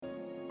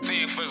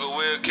feel you fucking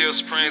Will Kill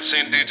Supreme,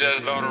 seen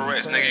DJ Lotto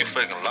Rackz, nigga, you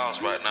fucking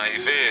lost right now, you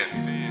feel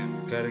me?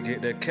 Gotta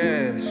get that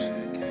cash.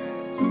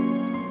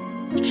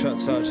 Truck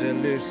talk just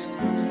listen.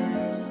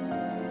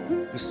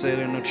 We stayed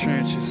in the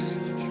trenches.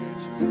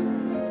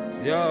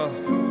 Yo,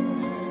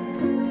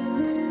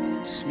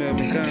 smell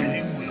me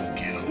coming.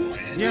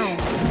 Yo,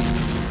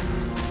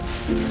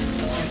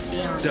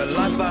 the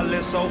life I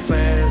live so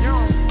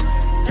fast.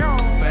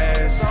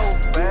 Fast,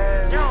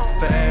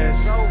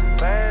 fast.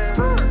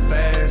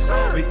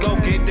 We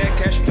gon' get that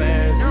cash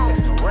fast.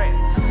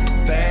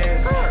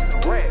 Fast,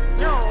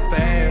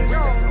 fast,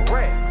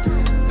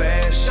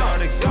 fast.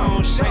 Shawty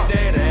gon' shake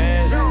that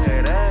ass.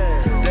 That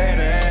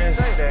ass,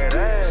 that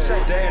ass,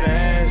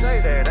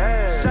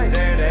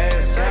 that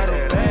ass. Got a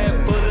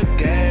bag full of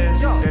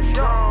gas.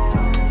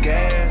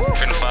 Gas.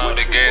 Finna follow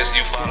the gas,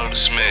 you follow the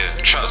smell.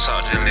 Trucks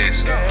out your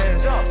list.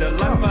 The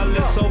life I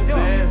live so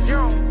fast.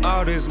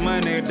 All this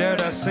money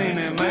that I seen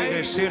and made,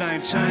 that shit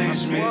ain't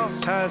changed me.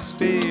 High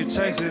speed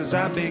chases,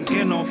 I been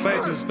getting on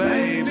faces,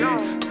 baby.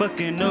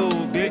 Fucking new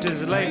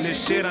bitches lately,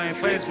 shit ain't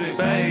faced me,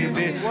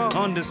 baby.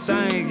 On the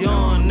same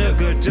young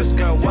nigga, just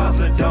got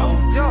wiser though.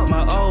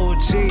 My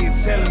OG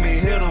telling me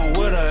hit him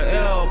with a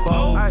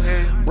elbow.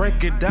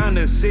 Break it down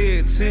to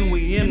 16,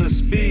 we in a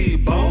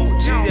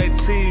speedboat.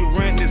 GAT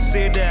rent to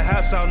see that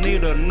house, I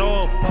need a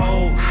North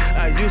Pole.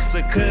 I used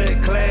to cut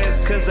class,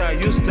 cause I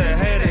used to have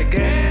that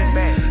gas.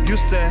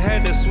 Used to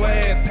have the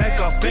swag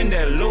pack off in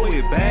that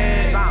Louis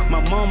bag.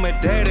 My mom and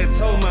daddy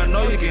told me, I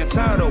know you getting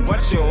tired of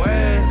watch your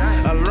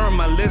ass. I learned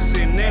my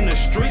lesson in the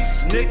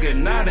streets, nigga,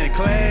 not in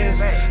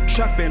class.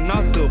 Trapping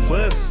off the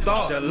bus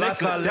stop, the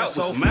life I live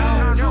so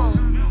fast.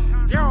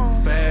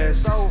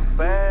 Fast,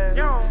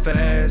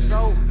 fast,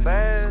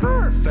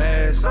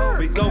 fast.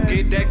 We gon'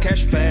 get that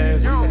cash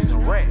fast.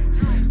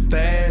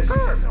 Fast,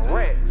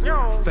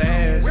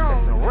 fast,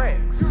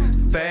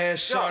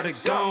 fast. Shawty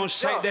gon'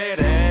 shake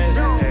that ass.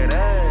 That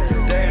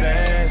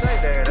ass,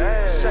 that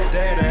ass,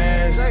 that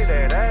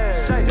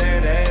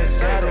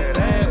ass. Got a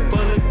bag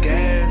full of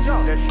gas.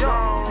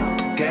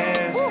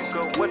 Gas,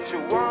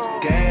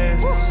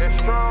 gas,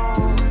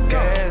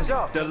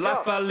 gas. The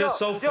life I live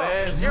so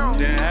fast.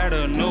 Then had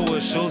a newer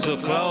shoes or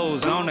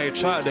clothes on. They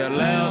tried that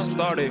loud.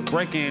 Started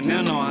breaking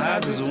in on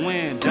houses.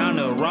 Went down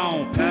the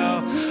wrong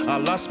path. I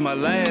lost my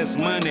last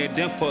money,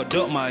 then fucked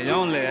up my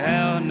only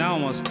house. Now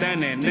I'm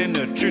standing in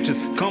the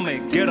trenches. Come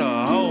and get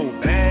a whole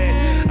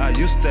bag. I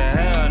used to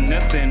have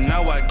nothing,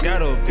 now I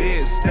got a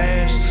big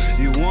stash.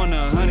 You want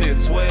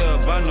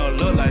 112, I know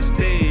look like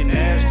Steve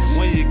Nash.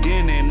 When you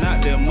getting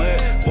out the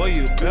mud, boy,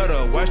 you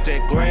better watch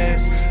that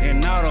grass.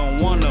 And I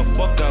don't wanna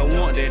fuck, I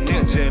want that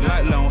neck just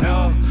like long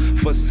hair.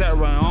 For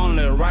Sarah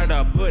only right,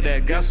 I put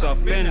that gas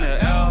off in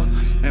the air.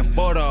 And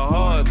for the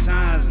hard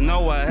times,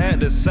 know I had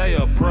to say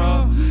a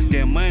prayer.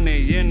 Get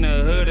money in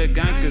the hood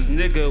again, cause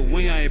nigga,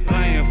 we ain't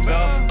playing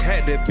fair.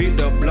 Had to beat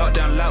the block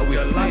down like we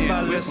life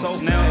I live so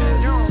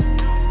fast.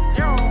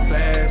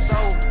 Fast,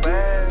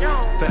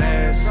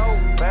 fast,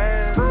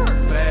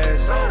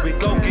 fast. We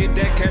gon' get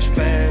that cash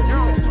fast.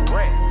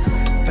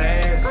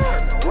 Fast,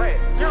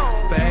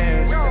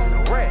 fast,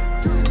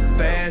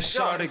 fast.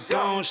 Shawty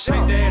gon'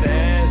 shake that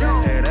ass.